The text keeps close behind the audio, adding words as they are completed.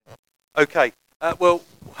Okay,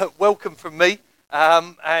 welcome from me,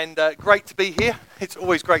 and great to be here. It's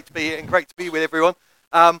always great to be here and great to be with everyone.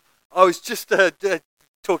 I was just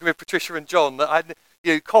talking with Patricia and John that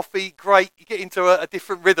coffee, great, you get into a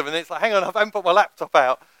different rhythm, and it's like, hang on, I haven't put my laptop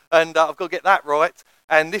out, and I've got to get that right.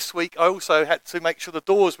 And this week I also had to make sure the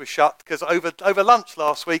doors were shut, because over lunch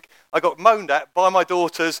last week I got moaned at by my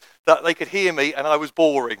daughters that they could hear me and I was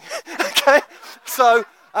boring. Okay, so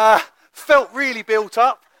felt really built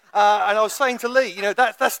up. And I was saying to Lee,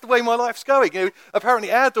 that's the way my life's going.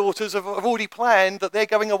 Apparently our daughters have already planned that they're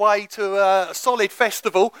going away to a Solid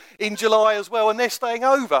festival in July as well, and they're staying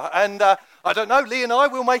over. And I don't know, Lee and I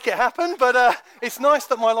will make it happen, but it's nice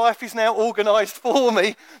that my life is now organised for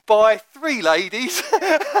me by three ladies,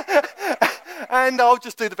 and I'll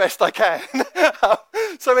just do the best I can.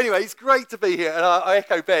 So anyway, it's great to be here, and I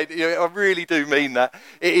echo Ben. I really do mean that.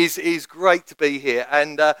 It is great to be here,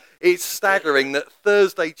 and it's staggering that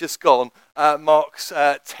Thursday just gone marks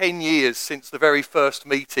 10 years since the very first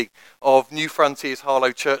meeting of New Frontiers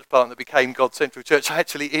Harlow Church Plant that became God Central Church,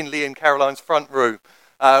 actually in Lee and Caroline's front room,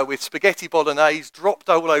 with spaghetti bolognese dropped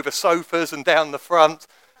all over sofas and down the front,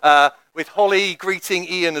 with Holly greeting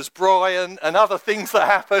Ian as Brian and other things that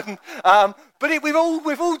happen. But we've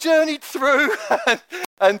all journeyed through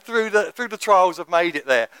and through the trials have made it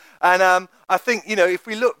there. And I think, if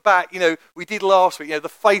we look back, we did last week, the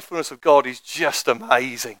faithfulness of God is just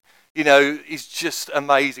amazing. Is just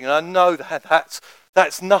amazing. And I know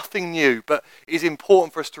that's nothing new, but it is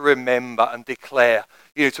important for us to remember and declare,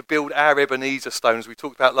 to build our Ebenezer stones we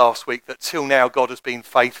talked about last week, that till now God has been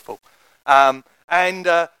faithful. And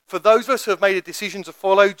for those of us who have made a decision to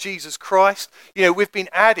follow Jesus Christ, we've been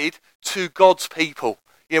added to God's people.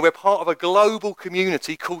 We're part of a global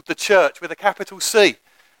community called the church with a capital C.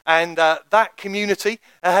 And that community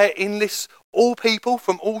enlists all people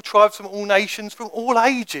from all tribes, from all nations, from all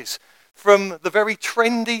ages. From the very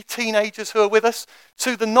trendy teenagers who are with us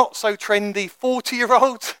to the not so trendy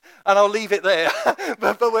 40-year-olds, and I'll leave it there.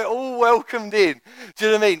 but we're all welcomed in. Do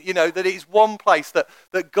you know what I mean? That it's one place,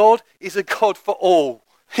 that God is a God for all.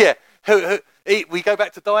 Yeah. We go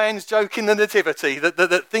back to Diane's joke in the Nativity,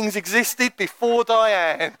 that things existed before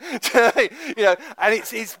Diane. And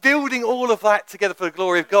it's building all of that together for the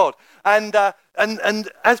glory of God. And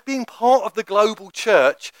as being part of the global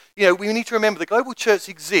church, we need to remember the global church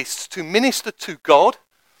exists to minister to God,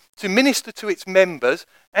 to minister to its members,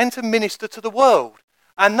 and to minister to the world.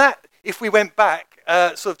 And that, if we went back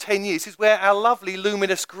sort of 10 years, is where our lovely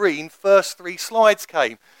luminous green first three slides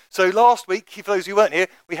came. So last week, for those who weren't here,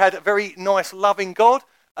 we had a very nice loving God,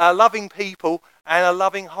 loving people, and a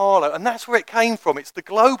loving Harlow. And that's where it came from. It's the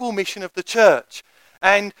global mission of the church.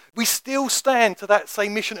 And we still stand to that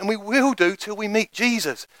same mission, and we will do till we meet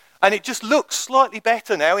Jesus. And it just looks slightly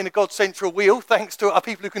better now in the God Central wheel, thanks to our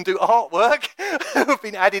people who can do artwork, who have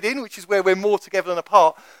been added in, which is where we're more together than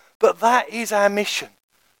apart. But that is our mission.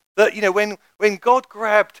 That, when God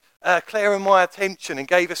grabbed Claire and my attention and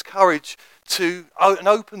gave us courage to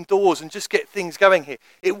open doors and just get things going here,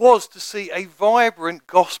 it was to see a vibrant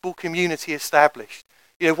gospel community established.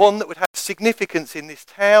 One that would have significance in this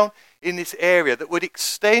town, in this area, that would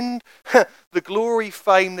extend the glory,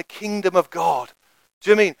 fame, the kingdom of God. Do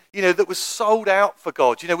you know what I mean? That was sold out for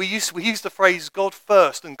God. We use the phrase God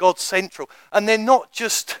first and God central, and they're not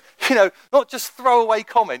just throwaway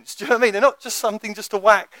comments. Do you know what I mean? They're not just something just to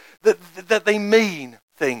whack. That they mean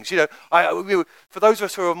things. For those of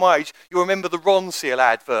us who are my age, you'll remember the Ronseal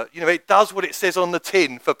advert. It does what it says on the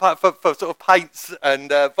tin for sort of paints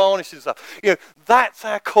and varnishes and stuff. That's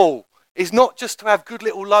our call. It's not just to have good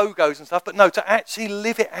little logos and stuff, but no, to actually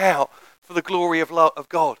live it out for the glory of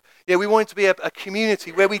God. We wanted to be a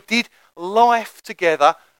community where we did life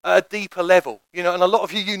together at a deeper level. And a lot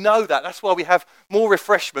of you know that. That's why we have more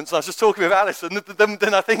refreshments. I was just talking with Alison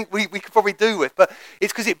than I think we could probably do with. But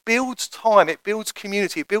it's because it builds time, it builds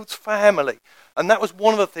community, it builds family. And that was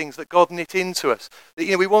one of the things that God knit into us.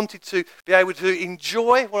 That we wanted to be able to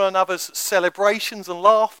enjoy one another's celebrations and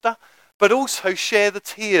laughter, but also share the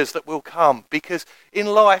tears that will come. Because in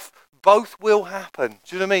life, both will happen.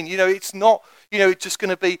 Do you know what I mean? It's not, it's just going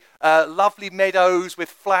to be lovely meadows with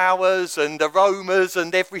flowers and aromas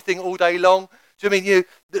and everything all day long. Do you know what I mean?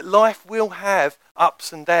 That life will have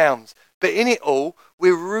ups and downs. But in it all,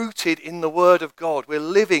 we're rooted in the Word of God. We're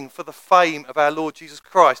living for the fame of our Lord Jesus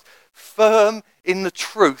Christ, firm in the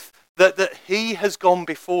truth that He has gone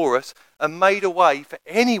before us and made a way for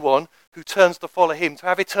anyone who turns to follow Him to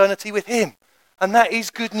have eternity with Him. And that is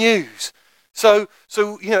good news. So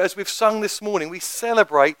as we've sung this morning, we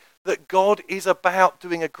celebrate that God is about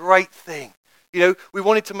doing a great thing. We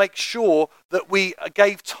wanted to make sure that we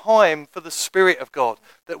gave time for the Spirit of God,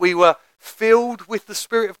 that we were filled with the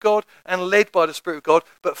Spirit of God and led by the Spirit of God,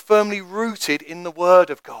 but firmly rooted in the Word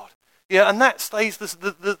of God. And that stays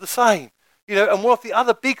the same. And one of the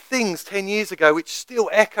other big things 10 years ago, which still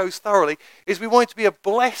echoes thoroughly, is we wanted to be a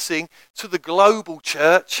blessing to the global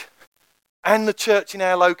church and the church in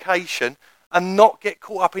our location, and not get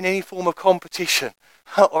caught up in any form of competition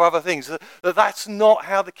or other things. That's not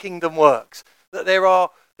how the kingdom works. That there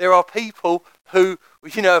are people who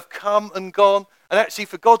have come and gone. And actually,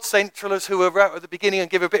 for God Centralers who were out at the beginning, and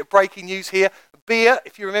give a bit of breaking news here, Bia,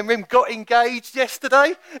 if you remember him, got engaged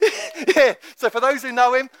yesterday. Yeah. So for those who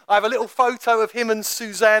know him, I have a little photo of him and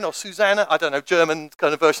Suzanne, or Susanna, I don't know, German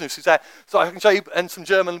kind of version of Suzanne. So I can show you, and some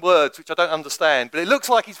German words, which I don't understand. But it looks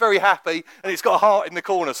like he's very happy, and it's got a heart in the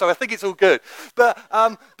corner. So I think it's all good. But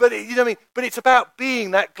But it's about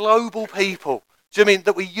being that global people. Do you know what I mean?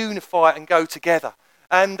 That we unify and go together.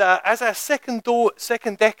 And as our second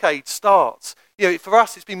decade starts, for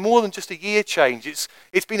us it's been more than just a year change.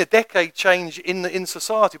 It's been a decade change in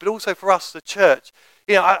society, but also for us, the church.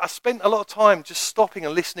 I spent a lot of time just stopping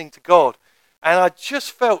and listening to God, and I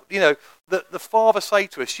just felt, that the Father say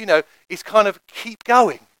to us, is kind of keep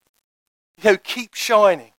going, keep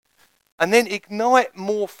shining, and then ignite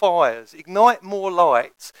more fires, ignite more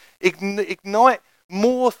lights, ignite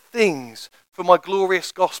more things for my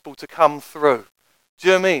glorious gospel to come through. Do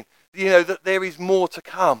you know what I mean? That there is more to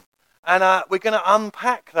come. And we're going to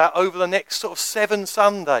unpack that over the next sort of 7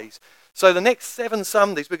 Sundays. So the next 7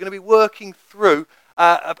 Sundays, we're going to be working through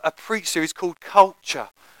a preach series called Culture.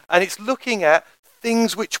 And it's looking at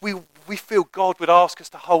things which we feel God would ask us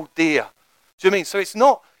to hold dear. Do you know what I mean? So it's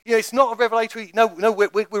not, it's not a revelatory, no,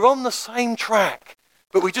 we're on the same track.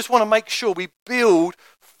 But we just want to make sure we build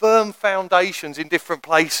firm foundations in different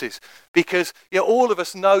places, because all of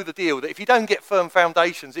us know the deal that if you don't get firm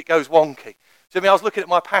foundations, it goes wonky. So I was looking at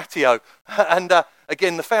my patio, and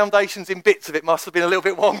again, the foundations in bits of it must have been a little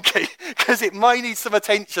bit wonky, because it may need some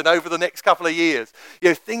attention over the next couple of years.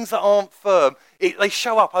 Things that aren't firm, they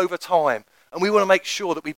show up over time, and we want to make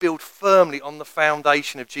sure that we build firmly on the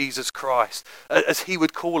foundation of Jesus Christ, as he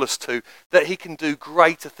would call us to, that he can do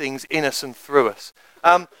greater things in us and through us.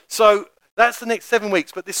 So that's the next 7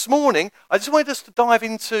 weeks. But this morning, I just wanted us to dive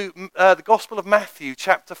into the Gospel of Matthew,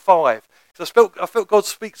 chapter 5. So I felt God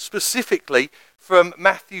speak specifically from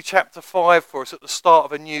Matthew chapter 5 for us at the start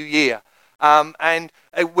of a new year. And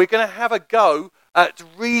we're going to have a go at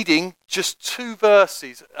reading just 2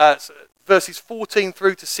 verses, verses 14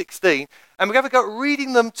 through to 16. And we're going to have a go at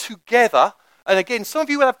reading them together. And again, some of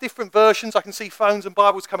you will have different versions. I can see phones and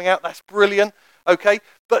Bibles coming out. That's brilliant. Okay,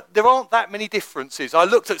 but there aren't that many differences. I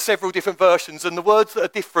looked at several different versions, and the words that are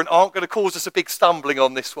different aren't going to cause us a big stumbling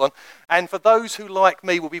on this one. And for those who, like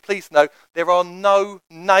me, will be pleased to know, there are no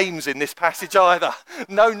names in this passage either.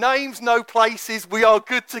 No names, no places. We are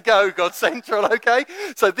good to go, God Central, okay?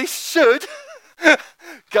 So this should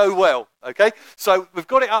go well, okay? So we've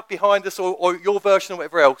got it up behind us, or your version or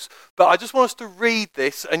whatever else, but I just want us to read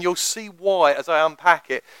this, and you'll see why as I unpack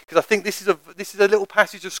it, because I think this is a little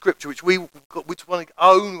passage of scripture which we want to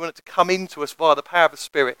own, we want it to come into us via the power of the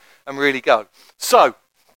Spirit and really go. So,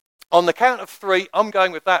 on the count of 3, I'm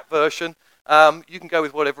going with that version. You can go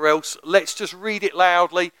with whatever else. Let's just read it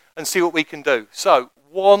loudly and see what we can do. So,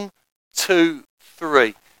 1, 2,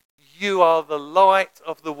 3. You are the light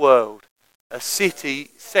of the world. A city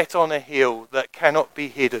set on a hill that cannot be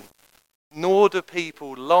hidden. Nor do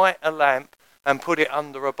people light a lamp and put it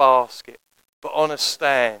under a basket, but on a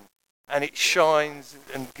stand, and it shines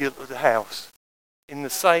and gives the house. In the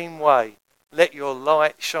same way, let your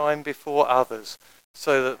light shine before others,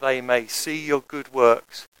 so that they may see your good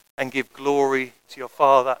works and give glory to your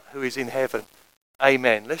Father who is in heaven.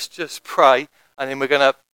 Amen. Let's just pray, and then we're going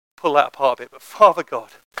to pull that apart a bit. But Father God,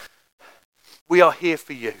 we are here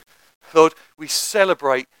for you. Lord, we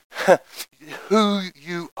celebrate who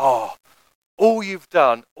you are, all you've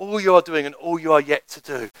done, all you are doing, and all you are yet to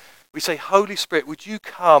do. We say, Holy Spirit, would you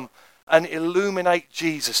come and illuminate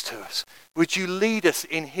Jesus to us? Would you lead us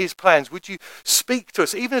in his plans? Would you speak to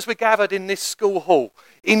us, even as we're gathered in this school hall,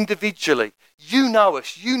 individually? You know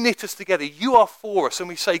us, you knit us together, you are for us. And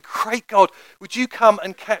we say, great God, would you come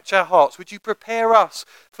and catch our hearts? Would you prepare us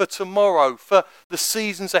for tomorrow, for the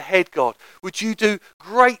seasons ahead, God? Would you do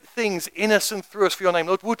great things in us and through us for your name?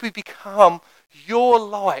 Lord, would we become your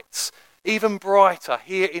lights even brighter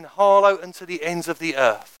here in Harlow and to the ends of the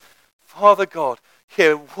earth? Father God,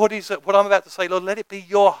 here, what I'm about to say, Lord, let it be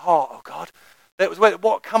your heart, oh God. Let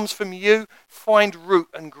what comes from you find root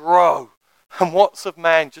and grow. And what's of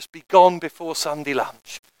man just be gone before Sunday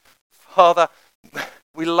lunch. Father,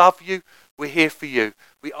 we love you. We're here for you.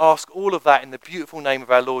 We ask all of that in the beautiful name of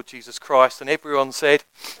our Lord Jesus Christ. And everyone said,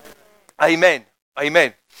 Amen.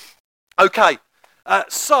 Amen. Okay,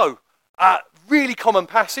 really common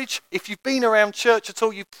passage. If you've been around church at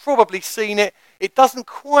all, you've probably seen it. It doesn't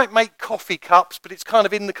quite make coffee cups, but it's kind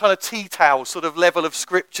of in the kind of tea towel sort of level of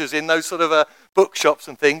scriptures in those sort of bookshops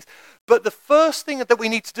and things. But the first thing that we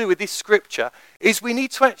need to do with this scripture is we need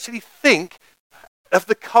to actually think of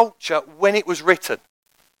the culture when it was written.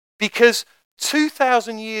 Because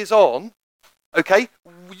 2,000 years on, okay,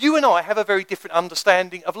 you and I have a very different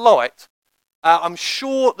understanding of light. I'm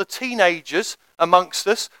sure the teenagers amongst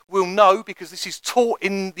us will know, because this is taught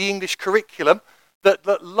in the English curriculum,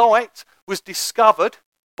 that light was discovered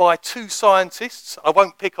by two scientists. I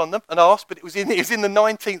won't pick on them and ask, but it was in the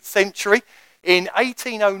 19th century. In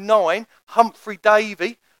 1809, Humphrey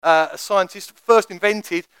Davy, a scientist, first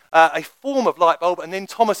invented a form of light bulb, and then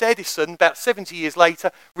Thomas Edison, about 70 years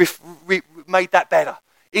later, made that better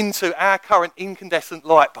into our current incandescent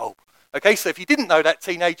light bulb. Okay, so if you didn't know that,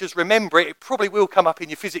 teenagers, remember it. It probably will come up in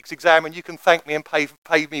your physics exam, and you can thank me and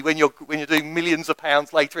pay me when you're doing millions of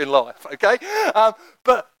pounds later in life. Okay,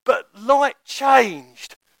 but light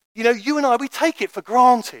changed. You know, you and I, we take it for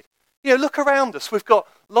granted. You know, look around us. We've got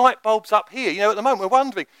light bulbs up here. You know, at the moment we're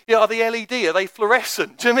wondering, you know, are they LED? Are they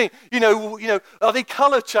fluorescent? Do you know what I mean? You know, are they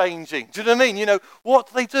colour changing? Do you know what I mean? You know, what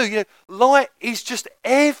do they do? You know, light is just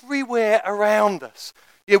everywhere around us.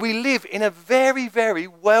 Yeah, we live in a very, very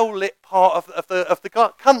well-lit part of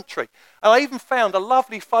the country. And I even found a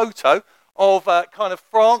lovely photo of kind of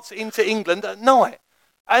France into England at night.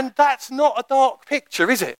 And that's not a dark picture,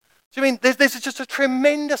 is it? Do you mean there's just a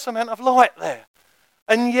tremendous amount of light there?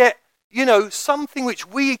 And yet, you know, something which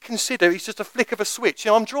we consider is just a flick of a switch.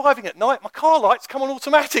 You know, I'm driving at night, my car lights come on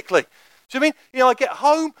automatically. Do you mean, you know, I get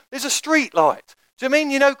home, there's a street light. Do you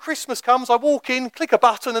mean, you know, Christmas comes, I walk in, click a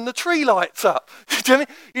button and the tree lights up? Do you mean,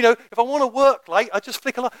 you know, if I want to work late, I just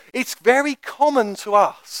flick a light. It's very common to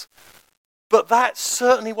us. But that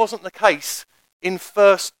certainly wasn't the case in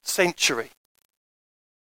first century.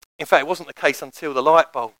 In fact, it wasn't the case until the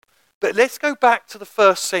light bulb. But let's go back to the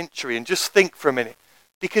first century and just think for a minute.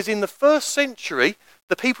 Because in the first century,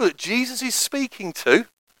 the people that Jesus is speaking to,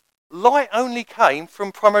 light only came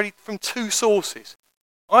primarily from two sources.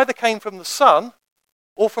 Either came from the sun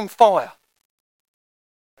or from fire.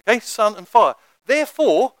 Okay, sun and fire.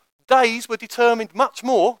 Therefore, days were determined much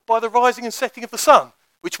more by the rising and setting of the sun,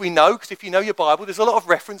 which we know, because if you know your Bible, there's a lot of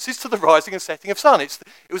references to the rising and setting of sun. It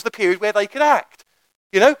was the period where they could act,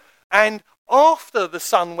 you know. And after the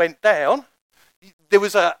sun went down, there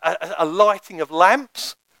was a lighting of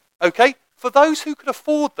lamps, okay, for those who could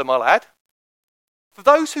afford them, I'll add. For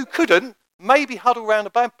those who couldn't, maybe huddle around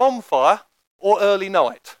a bonfire or early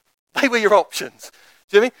night. They were your options.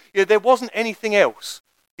 Do you know what I mean? You know, there wasn't anything else,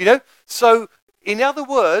 you know. So, in other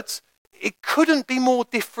words, it couldn't be more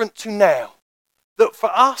different to now. That for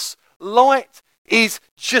us, light is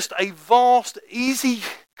just a vast, easy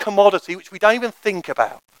commodity which we don't even think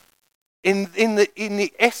about. In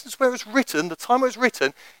the essence where it was written, the time it was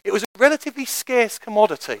written, it was a relatively scarce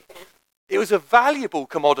commodity. It was a valuable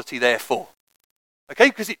commodity, therefore. Okay,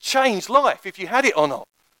 because it changed life if you had it or not.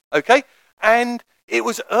 Okay, and it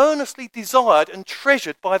was earnestly desired and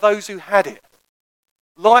treasured by those who had it.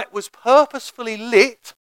 Light was purposefully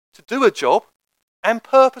lit to do a job and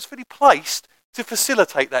purposefully placed to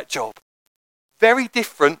facilitate that job. Very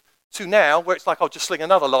different to now, where it's like, I'll just sling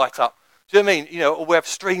another light up. Do you know what I mean? You know, or we have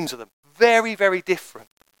streams of them. Very, very different.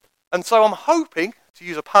 And so I'm hoping, to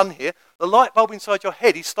use a pun here, the light bulb inside your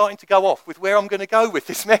head is starting to go off with where I'm going to go with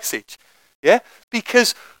this message. Yeah?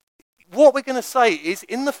 Because what we're going to say is,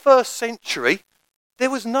 in the first century,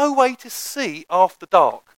 there was no way to see after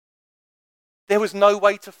dark. There was no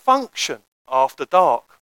way to function after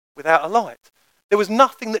dark without a light. There was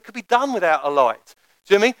nothing that could be done without a light.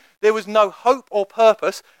 Do you know what I mean? There was no hope or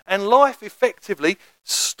purpose, and life effectively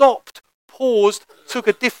stopped, paused, took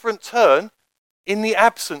a different turn in the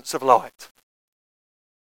absence of light.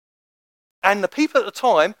 And the people at the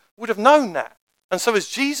time would have known that. And so as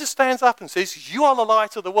Jesus stands up and says, you are the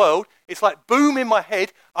light of the world, it's like boom in my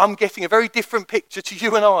head, I'm getting a very different picture to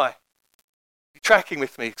you and I. You're tracking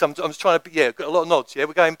with me? Because I'm just trying to, got a lot of nods, we're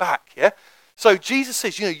going back, So Jesus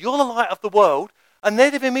says, you're the light of the world, and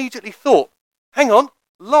they'd have immediately thought, hang on,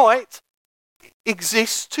 light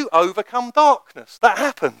exists to overcome darkness. That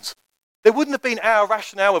happens. There wouldn't have been our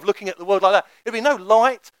rationale of looking at the world like that. It'd be no,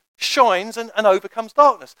 light shines and overcomes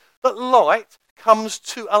darkness. But light comes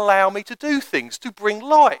to allow me to do things, to bring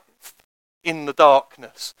light in the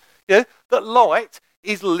darkness. That light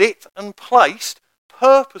is lit and placed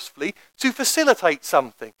purposefully to facilitate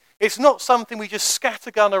something. It's not something we just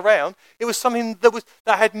scattergun around. It was something that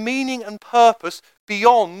had meaning and purpose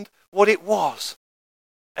beyond what it was.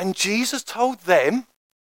 And Jesus told them,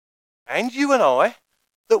 and you and I,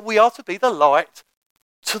 that we are to be the light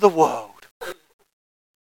to the world.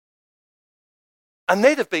 And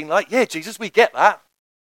they'd have been like, yeah, Jesus, we get that.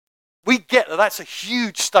 We get that. That's a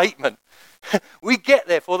huge statement. We get,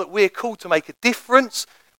 therefore, that we're called to make a difference.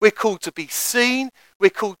 We're called to be seen.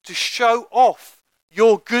 We're called to show off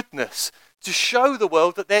your goodness, to show the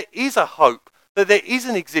world that there is a hope, that there is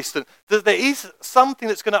an existence, that there is something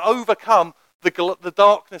that's going to overcome the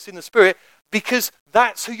darkness in the spirit, because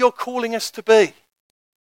that's who you're calling us to be.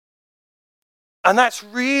 And that's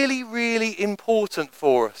really, really important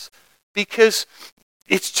for us, because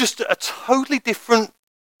it's just a totally different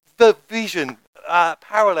vision,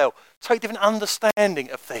 parallel, totally different understanding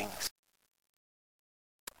of things.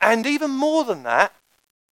 And even more than that,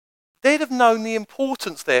 they'd have known the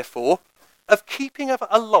importance, therefore, of keeping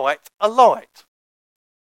a light alight.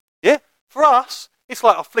 Yeah? For us, it's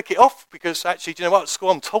like I'll flick it off because actually, do you know what? At school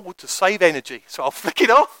I'm told to save energy. So I'll flick it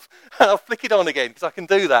off and I'll flick it on again because I can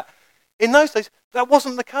do that. In those days, that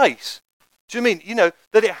wasn't the case. Do you mean,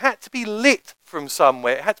 that it had to be lit from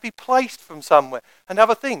somewhere, it had to be placed from somewhere, and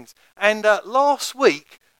other things. And last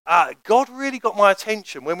week, God really got my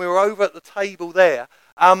attention when we were over at the table there,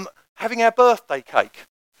 having our birthday cake.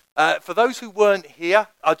 For those who weren't here,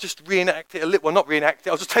 I'll just reenact it a little. Well, not reenact it,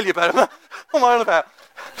 I'll just tell you about it. What am I on about?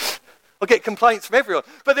 I'll get complaints from everyone.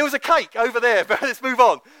 But there was a cake over there, but let's move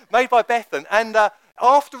on, made by Bethan. And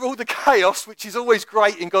after all the chaos, which is always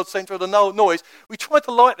great in God's Centre, the noise, we tried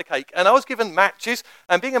to light the cake. And I was given matches,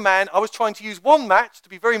 and being a man, I was trying to use one match to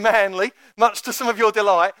be very manly, much to some of your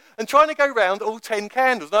delight, and trying to go round all 10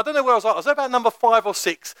 candles. And I don't know where I was at about number 5 or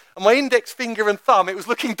 6, and my index finger and thumb, it was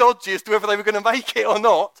looking dodgy as to whether they were going to make it or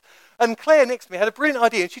not. And Claire next to me had a brilliant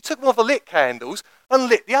idea, and she took one of the lit candles and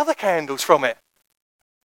lit the other candles from it.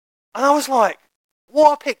 And I was like,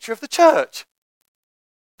 what a picture of the church.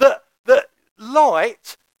 That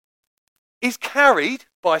light is carried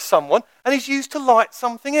by someone and is used to light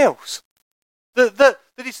something else. That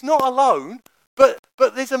it's not alone, but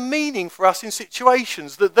there's a meaning for us in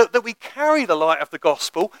situations that we carry the light of the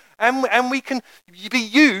gospel and we can be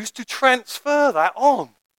used to transfer that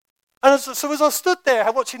on. And so as I stood there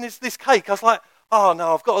watching this cake, I was like, oh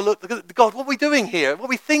no, I've got to look, God, what are we doing here? What are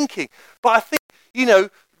we thinking? But I think,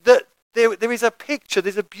 that there is a picture,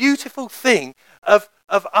 there's a beautiful thing of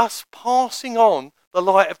us passing on the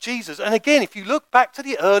light of Jesus. And again, if you look back to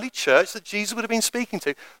the early church that Jesus would have been speaking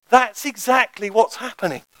to, that's exactly what's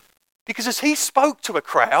happening. Because as he spoke to a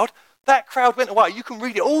crowd, that crowd went away. You can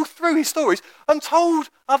read it all through his stories and told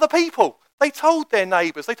other people. They told their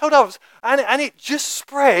neighbours, they told others, and it just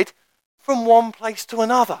spread from one place to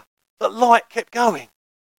another. That light kept going.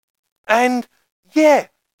 And yeah,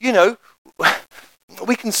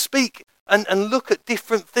 we can speak and look at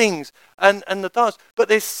different things and the darkness, but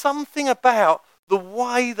there's something about the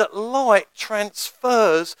way that light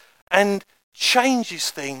transfers and changes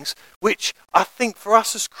things, which I think for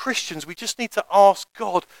us as Christians, we just need to ask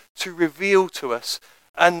God to reveal to us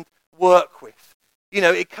and work with.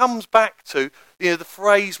 It comes back to, the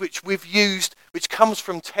phrase which we've used, which comes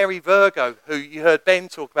from Terry Virgo, who you heard Ben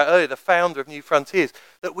talk about earlier, the founder of New Frontiers,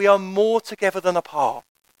 that we are more together than apart.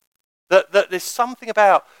 That there's something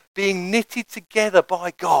about being knitted together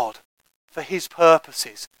by God for his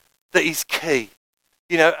purposes that is key.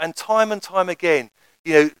 And time again,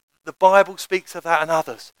 the Bible speaks of that and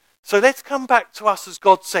others. So let's come back to us as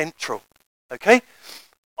God central, okay?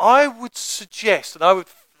 I would suggest, and I would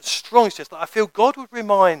strongly suggest, that I feel God would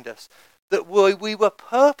remind us that we were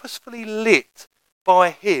purposefully lit by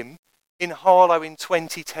him in Harlow in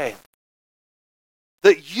 2010.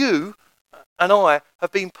 That you and I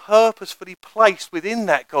have been purposefully placed within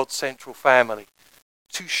that God central family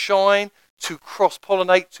to shine, to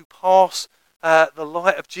cross-pollinate, to pass the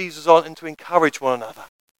light of Jesus on and to encourage one another.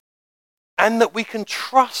 And that we can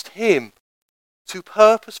trust him to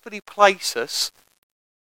purposefully place us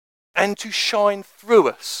and to shine through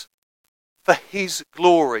us for his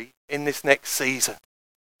glory in this next season.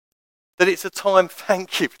 That it's a time,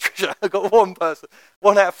 thank you, Patricia, I've got one person,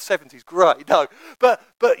 1 out of 70 is great, no. But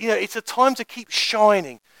it's a time to keep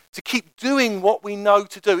shining, to keep doing what we know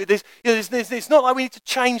to do. It's not like we need to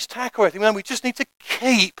change tack or anything, we just need to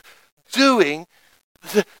keep doing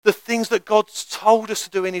the things that God's told us to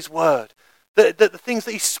do in his word. The things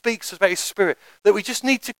that he speaks about his spirit, that we just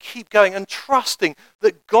need to keep going and trusting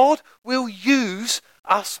that God will use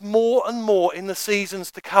us more and more in the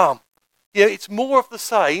seasons to come. It's more of the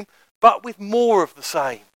same, but with more of the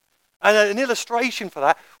same. And an illustration for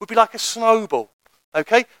that would be like a snowball.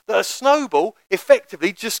 Okay, that a snowball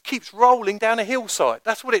effectively just keeps rolling down a hillside.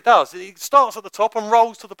 That's what it does. It starts at the top and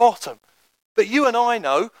rolls to the bottom. But you and I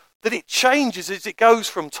know that it changes as it goes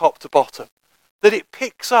from top to bottom, that it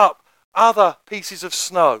picks up other pieces of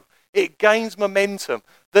snow. It gains momentum,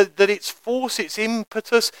 that its force, its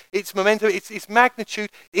impetus, its momentum, its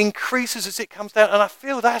magnitude increases as it comes down. And I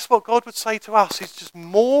feel that's what God would say to us, is just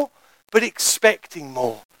more, but expecting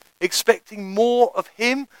more. Expecting more of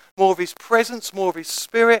him, more of his presence, more of his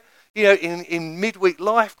spirit, in midweek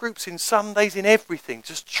life groups, in Sundays, in everything.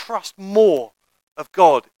 Just trust more of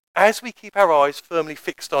God as we keep our eyes firmly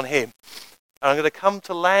fixed on him. And I'm going to come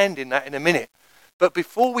to land in that in a minute. But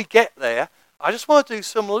before we get there, I just want to do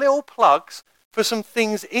some little plugs for some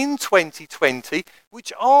things in 2020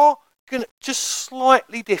 which are going to just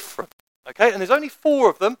slightly different. Okay, and there's only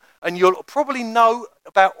 4 of them, and you'll probably know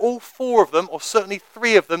about all 4 of them, or certainly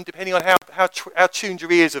 3 of them, depending on how tuned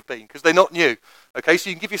your ears have been, because they're not new. Okay,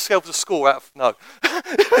 so you can give yourselves a score out of no.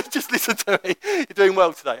 Just listen to me. You're doing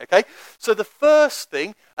well today. Okay, so the first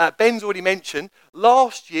thing Ben's already mentioned.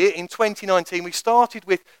 Last year in 2019, we started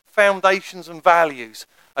with foundations and values.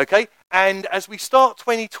 Okay, and as we start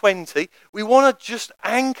 2020, we want to just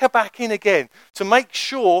anchor back in again to make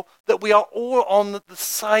sure that we are all on the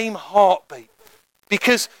same heartbeat.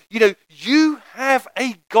 Because, you have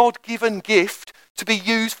a God-given gift to be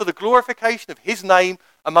used for the glorification of his name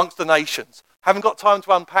amongst the nations. Haven't got time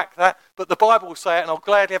to unpack that, but the Bible will say it, and I'll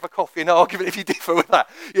gladly have a coffee and I'll give it if you differ with that.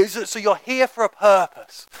 So you're here for a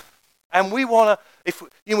purpose. And we want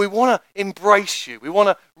to embrace you. We want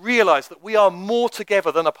to realize that we are more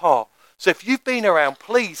together than apart. So if you've been around,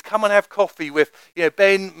 please come and have coffee with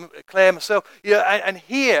Ben, Claire, myself, and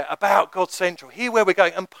hear about God Central. Hear where we're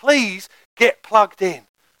going, and please get plugged in.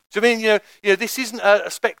 Do you mean this isn't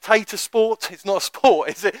a spectator sport? It's not a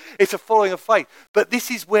sport. It's a following of faith. But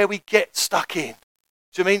this is where we get stuck in.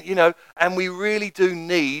 Do you mean And we really do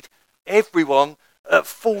need everyone at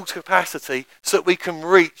full capacity so that we can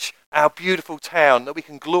reach our beautiful town, that we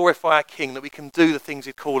can glorify our King, that we can do the things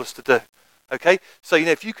he's called us to do. Okay? So,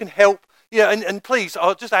 if you can help, and please,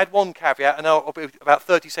 I'll just add one caveat, and I'll be about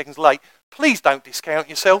 30 seconds late. Please don't discount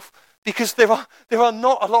yourself, because there are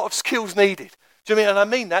not a lot of skills needed. Do you mean? And I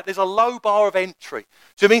mean that. There's a low bar of entry.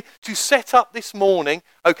 Do you mean? To set up this morning,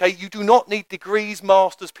 okay, you do not need degrees,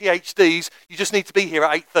 masters, PhDs. You just need to be here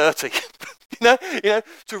at 8:30.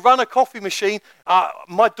 To run a coffee machine,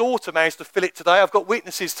 my daughter managed to fill it today. I've got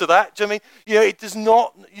witnesses to that. Do you mean? It does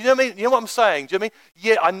not, you know what I mean? You know what I'm saying? Do you mean?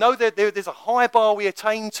 Yeah, I know that there's a high bar we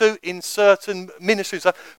attain to in certain ministries,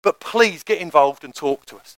 but please get involved and talk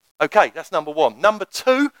to us. Okay, that's number 1. Number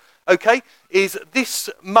 2, okay, is this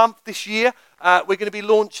year, we're going to be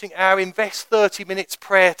launching our Invest 30 Minutes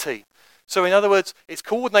prayer team. So in other words, it's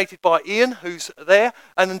coordinated by Ian, who's there,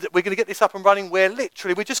 and we're going to get this up and running where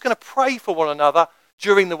literally we're just going to pray for one another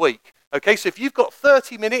during the week. Okay, so if you've got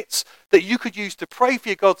 30 minutes that you could use to pray for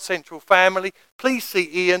your God Central family, please see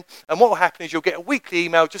Ian, and what will happen is you'll get a weekly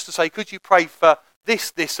email just to say, could you pray for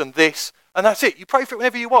this, this, and this, and that's it. You pray for it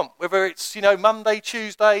whenever you want, whether it's, Monday,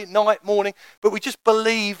 Tuesday, night, morning, but we just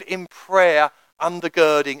believe in prayer,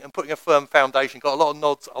 undergirding and putting a firm foundation. Got a lot of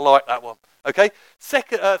nods. I like that one. Okay.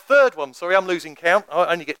 Third one. Sorry, I'm losing count. I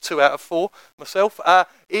only get 2 out of 4 myself.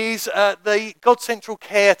 Is the God Central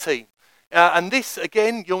Care Team. And this,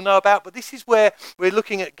 again, you'll know about, but this is where we're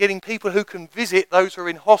looking at getting people who can visit those who are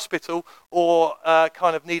in hospital or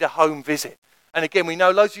kind of need a home visit. And again, we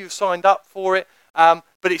know loads of you have signed up for it,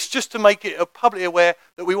 but it's just to make it publicly aware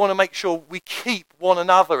that we want to make sure we keep one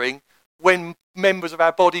anothering when members of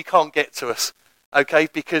our body can't get to us. Okay,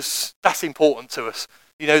 because that's important to us.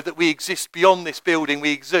 That we exist beyond this building.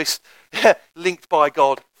 We exist linked by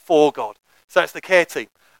God, for God. So that's the care team.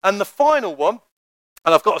 And the final one,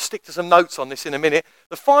 and I've got to stick to some notes on this in a minute.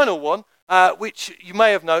 The final one, which you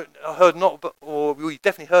may have heard or we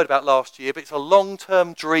definitely heard about last year, but it's a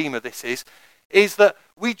long-term dream of this is that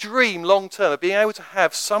we dream long-term of being able to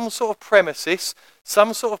have some sort of premises,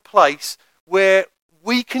 some sort of place where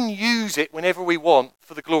we can use it whenever we want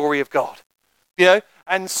for the glory of God.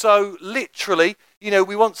 And so literally,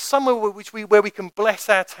 we want somewhere where we can bless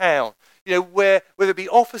our town, where, whether it be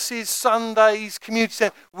offices, Sundays, community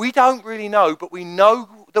centre, we don't really know, but we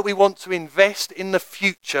know that we want to invest in the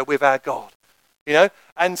future with our God,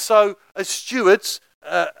 And so as stewards,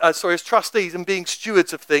 as trustees and being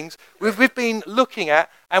stewards of things, we've been looking at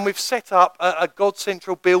and we've set up a God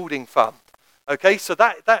Central Building Fund. Okay, so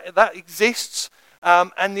that exists,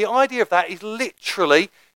 and the idea of that is literally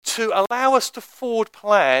to allow us to forward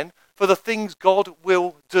plan for the things God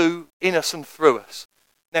will do in us and through us.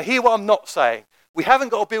 Now, hear what I'm not saying. We haven't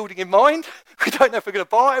got a building in mind. We don't know if we're going to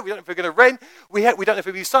buy it. We don't know if we're going to rent. We don't know if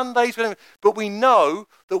it'll be Sundays. But we know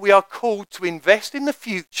that we are called to invest in the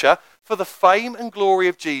future for the fame and glory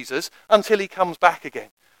of Jesus until he comes back again.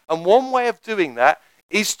 And one way of doing that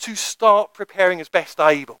is to start preparing as best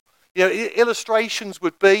able. Illustrations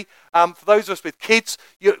would be, for those of us with kids,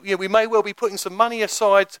 we may well be putting some money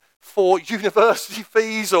aside for university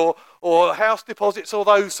fees or house deposits or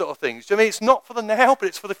those sort of things. I mean, it's not for the now, but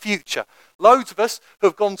it's for the future. Loads of us who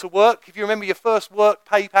have gone to work, if you remember your first work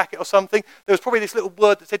pay packet or something, there was probably this little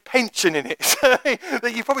word that said pension in it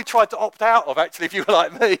that you probably tried to opt out of, actually, if you were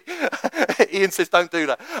like me. Ian says don't do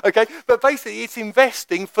that. Okay, but basically it's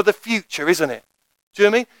investing for the future, isn't it? Do you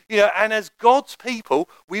know what I mean? And as God's people,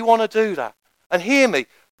 we want to do that. And hear me,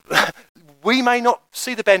 we may not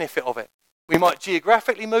see the benefit of it. We might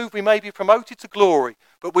geographically move, we may be promoted to glory,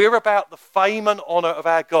 but we're about the fame and honour of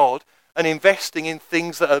our God and investing in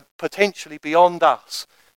things that are potentially beyond us,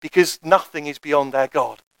 because nothing is beyond our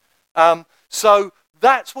God. So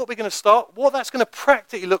that's what we're going to start. What that's going to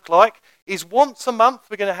practically look like is once a month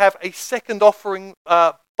we're going to have a second offering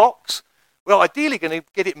box. Well, ideally going to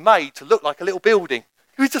get it made to look like a little building.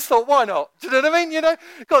 We just thought, why not? Do you know what I mean?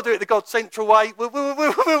 Got to do it the God Central way. We'll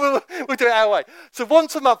do it our way. So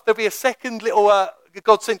once a month there'll be a second little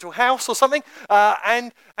God Central house or something,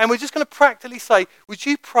 and we're just going to practically say, would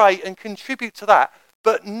you pray and contribute to that?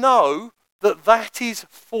 But know that that is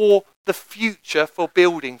for the future, for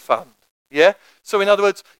building fund. Yeah? So in other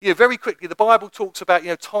words, very quickly, the Bible talks about,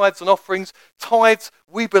 tithes and offerings. Tithes,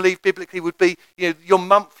 we believe biblically, would be, your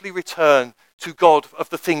monthly return to God of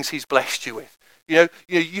the things he's blessed you with. You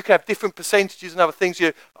can have different percentages and other things.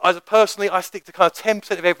 Personally, I stick to kind of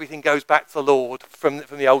 10% of everything goes back to the Lord from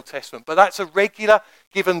the Old Testament. But that's a regular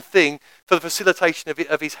given thing for the facilitation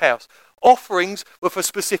of his house. Offerings were for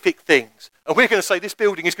specific things. And we're going to say this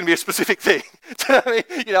building is going to be a specific thing. Do you know what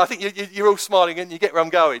I mean? I think you're all smiling and you get where I'm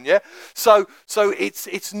going, yeah? So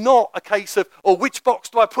it's not a case of, which box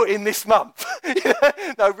do I put in this month?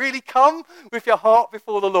 No, really come with your heart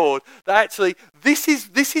before the Lord. That actually, this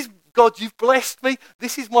is God, you've blessed me.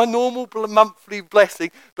 This is my normal monthly blessing.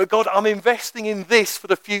 But God, I'm investing in this for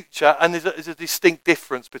the future, and there's a distinct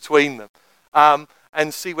difference between them.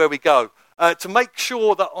 And see where we go. To make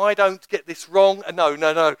sure that I don't get this wrong, no,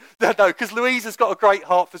 because Louise has got a great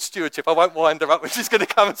heart for stewardship. I won't wind her up when she's going to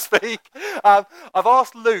come and speak. I've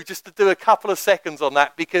asked Lou just to do a couple of seconds on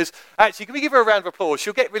that, because actually, can we give her a round of applause?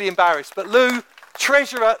 She'll get really embarrassed. But Lou,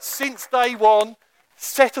 treasurer since day one,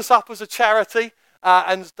 set us up as a charity.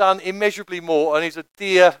 And has done immeasurably more, and is a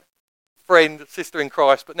dear friend, sister in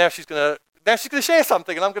Christ. But now she's going to share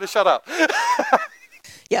something, and I'm going to shut up.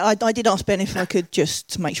 Yeah, I did ask Ben if I could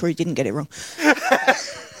just make sure he didn't get it wrong.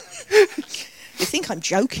 You think I'm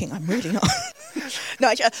joking? I'm really not. No,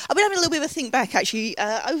 actually, I've been having a little bit of a think back. Actually,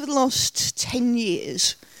 over the last 10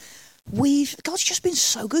 years, God's just been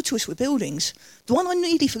so good to us with buildings. The one I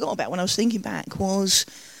nearly forgot about when I was thinking back was.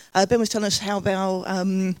 Ben was telling us how about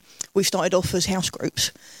we started off as house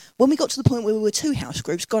groups. When we got to the point where we were 2 house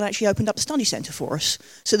groups, God actually opened up the study centre for us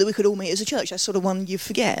so that we could all meet as a church. That's sort of one you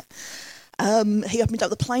forget. He opened up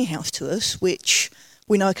the playhouse to us, which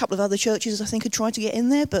we know a couple of other churches, I think, had tried to get in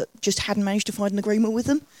there, but just hadn't managed to find an agreement with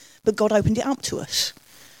them. But God opened it up to us.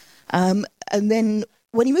 And then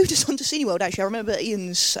when he moved us on to Cineworld, actually, I remember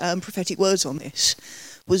Ian's prophetic words on this,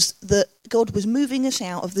 was that God was moving us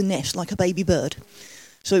out of the nest like a baby bird.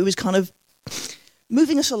 So it was kind of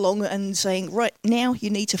moving us along and saying, right, now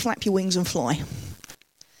you need to flap your wings and fly.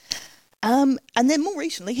 And then more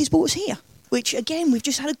recently, he's brought us here, which, again, we've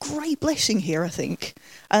just had a great blessing here, I think.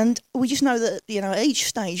 And we just know that, at each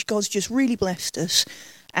stage, God's just really blessed us.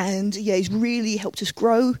 And, he's really helped us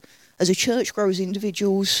grow as a church, grow as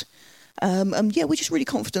individuals. We're just really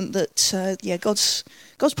confident that,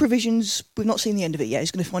 God's provisions, we've not seen the end of it yet.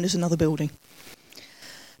 He's going to find us another building.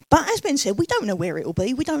 But as Ben said, we don't know where it will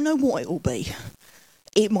be. We don't know what it will be.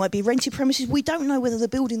 It might be rented premises. We don't know whether the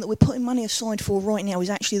building that we're putting money aside for right now is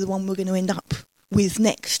actually the one we're going to end up with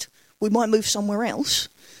next. We might move somewhere else,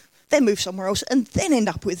 then move somewhere else, and then end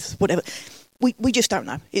up with whatever. We just don't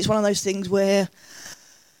know. It's one of those things where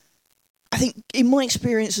I think in my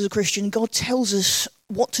experience as a Christian, God tells us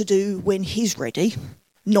what to do when he's ready,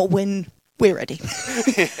 not when we're ready.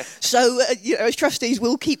 So, as trustees,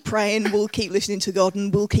 we'll keep praying, we'll keep listening to God,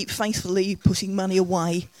 and we'll keep faithfully putting money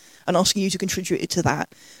away and asking you to contribute to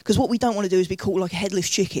that. Because what we don't want to do is be caught like a headless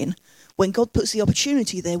chicken. When God puts the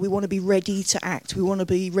opportunity there, we want to be ready to act. We want to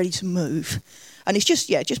be ready to move. And it's just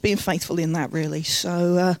being faithful in that, really.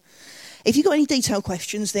 So, if you've got any detailed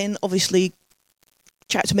questions, then obviously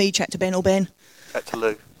chat to me, chat to Ben or Ben. Chat to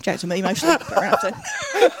Lou. Chat to me, mostly.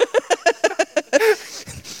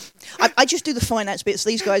 I just do the finance bits.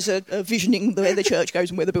 These guys are visioning where the church goes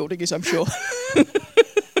and where the building is, I'm sure.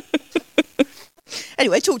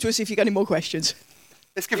 Anyway, talk to us if you've got any more questions.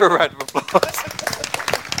 Let's give her a round of applause.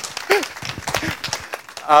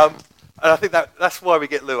 And I think that's why we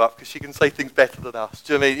get Lou up, because she can say things better than us.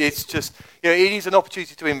 Do you know what I mean? It's just, it is an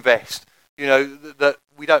opportunity to invest, that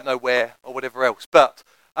we don't know where or whatever else. But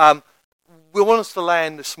we want us to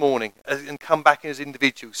land this morning and come back as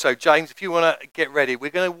individuals. So, James, if you want to get ready,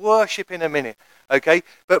 we're going to worship in a minute, okay?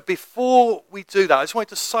 But before we do that, I just wanted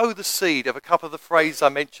to sow the seed of a couple of the phrases I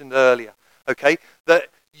mentioned earlier, okay? That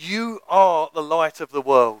you are the light of the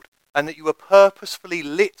world, and that you are purposefully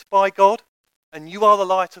lit by God, and you are the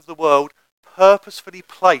light of the world, purposefully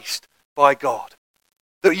placed by God.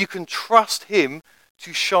 That you can trust him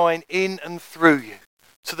to shine in and through you,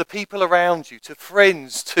 to the people around you, to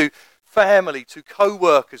friends, to family, to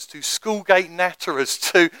co-workers, to school gate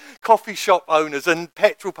natterers, to coffee shop owners and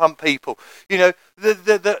petrol pump people.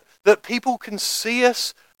 That people can see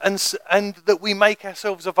us and that we make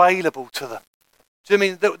ourselves available to them. Do you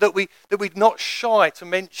mean that we're not shy to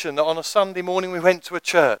mention that on a Sunday morning we went to a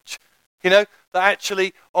church? That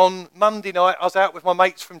actually on Monday night I was out with my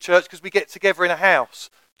mates from church because we get together in a house.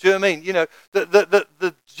 Do you know what I mean?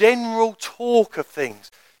 The general talk of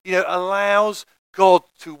things, allows God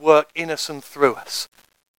to work in us and through us.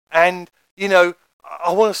 And, I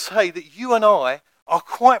want to say that you and I are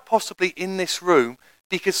quite possibly in this room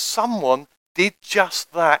because someone did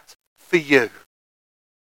just that for you.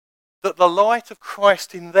 That the light of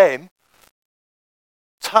Christ in them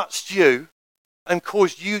touched you and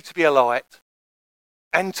caused you to be a light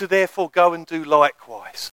and to therefore go and do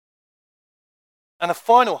likewise. And a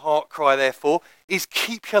final heart cry, therefore, is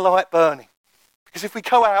keep your light burning. Because if we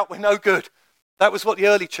go out, we're no good. That was what the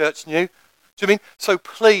early church knew. Do you mean? So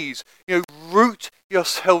please, root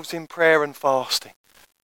yourselves in prayer and fasting.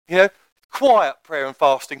 Quiet prayer and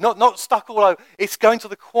fasting, not stuck all over. It's going to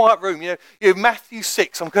the quiet room. Matthew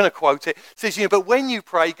 6, I'm going to quote it, says, but when you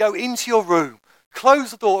pray, go into your room,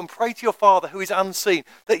 close the door and pray to your Father who is unseen,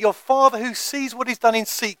 that your Father who sees what is done in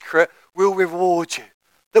secret will reward you.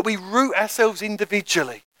 That we root ourselves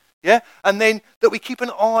individually, and then that we keep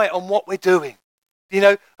an eye on what we're doing.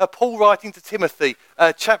 Paul writing to Timothy,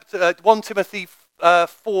 1 Timothy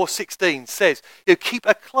 4:16 says, keep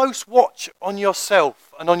a close watch on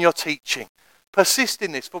yourself and on your teaching. Persist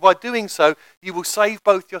in this, for by doing so, you will save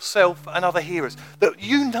both yourself and other hearers. That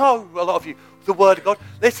a lot of you, the Word of God.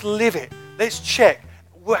 Let's live it. Let's check.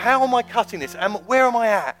 How am I cutting this? Where am I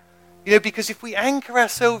at? Because if we anchor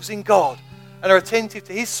ourselves in God and are attentive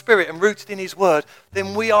to his Spirit and rooted in his Word,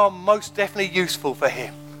 then we are most definitely useful for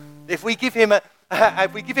him. If we give him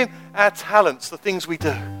our talents, the things we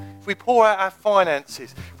do, if we pour out our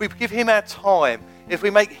finances, if we give him our time, if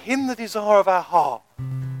we make him the desire of our heart,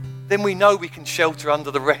 then we know we can shelter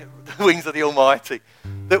under the wings of the Almighty.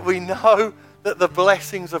 That we know that the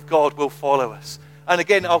blessings of God will follow us. And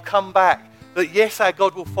again, I'll come back that yes, our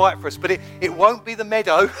God will fight for us, but it won't be the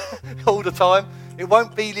meadow all the time. It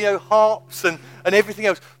won't be harps and everything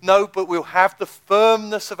else. No, but we'll have the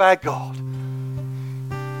firmness of our God.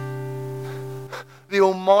 The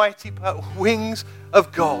almighty wings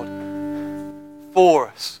of God for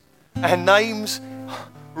us. Our names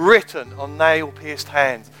written on nail-pierced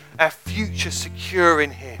hands. Our future secure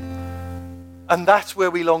in him. And that's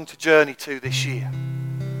where we long to journey to this year.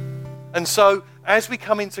 And so, as we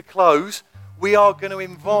come into close, we are going to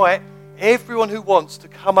invite everyone who wants to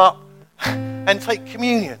come up and take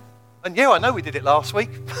communion. And I know we did it last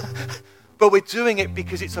week, but we're doing it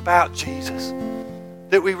because it's about Jesus.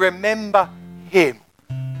 That we remember him.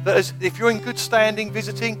 That if you're in good standing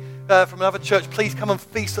visiting from another church, please come and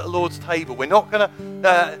feast at the Lord's table. We're not going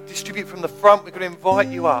to distribute from the front. We're going to invite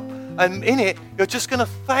you up. And in it, you're just going to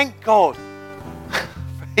thank God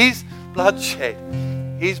for his blood shed,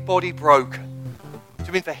 his body broken. Do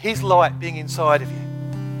you mean for his light being inside of you?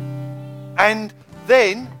 And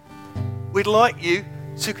then we'd like you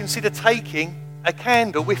to consider taking a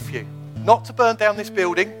candle with you. Not to burn down this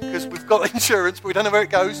building, because we've got insurance, but we don't know where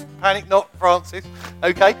it goes. Panic not, Francis.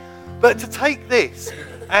 Okay? But to take this,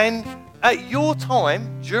 and at your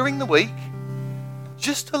time, during the week,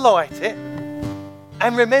 just to light it,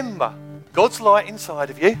 and remember, God's light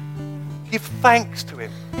inside of you. Give thanks to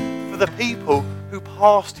him for the people who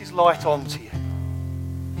passed his light on to you.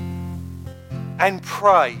 And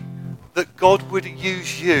pray that God would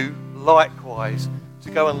use you likewise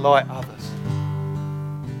to go and light others.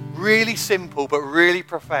 Really simple, but really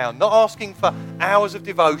profound. Not asking for hours of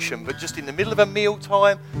devotion, but just in the middle of a meal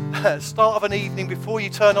time, start of an evening before you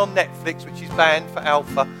turn on Netflix, which is banned for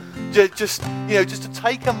Alpha. Just to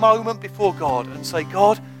take a moment before God and say,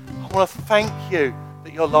 God, I I want to thank you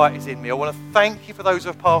that your light is in me. I want to thank you for those who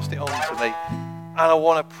have passed it on to me. And I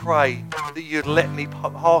want to pray that you'd let me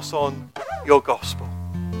pass on your gospel.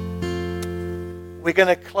 We're going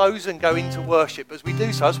to close and go into worship. As we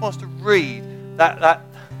do so, I just want us to read that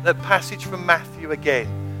passage from Matthew again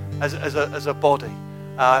as a body.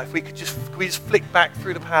 If we could just flick back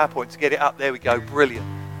through the PowerPoint to get it up. There we go. Brilliant.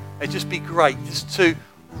 It'd just be great just to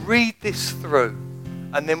read this through.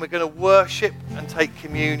 And then we're going to worship and take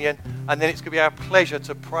communion. And then it's going to be our pleasure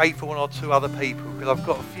to pray for one or two other people, because I've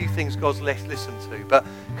got a few things God's listen to. But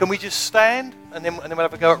can we just stand and then we'll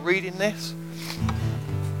have a go at reading this?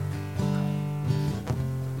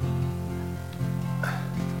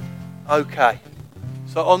 Okay.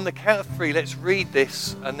 So on the count of 3, let's read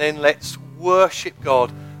this and then let's worship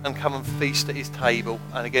God and come and feast at his table.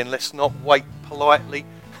 And again, let's not wait politely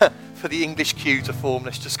for the English cue to form.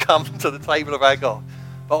 Let's just come to the table of our God.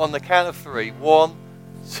 But on the count of 3, 1,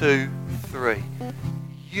 2, 3.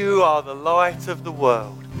 You are the light of the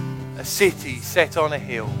world. A city set on a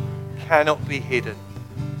hill cannot be hidden.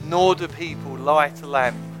 Nor do people light a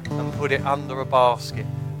lamp and put it under a basket,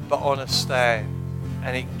 but on a stand,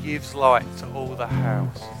 and it gives light to all the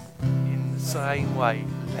house. In the same way,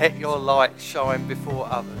 let your light shine before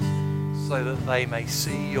others, so that they may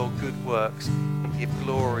see your good works and give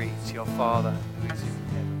glory to your Father who is in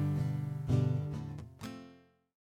heaven.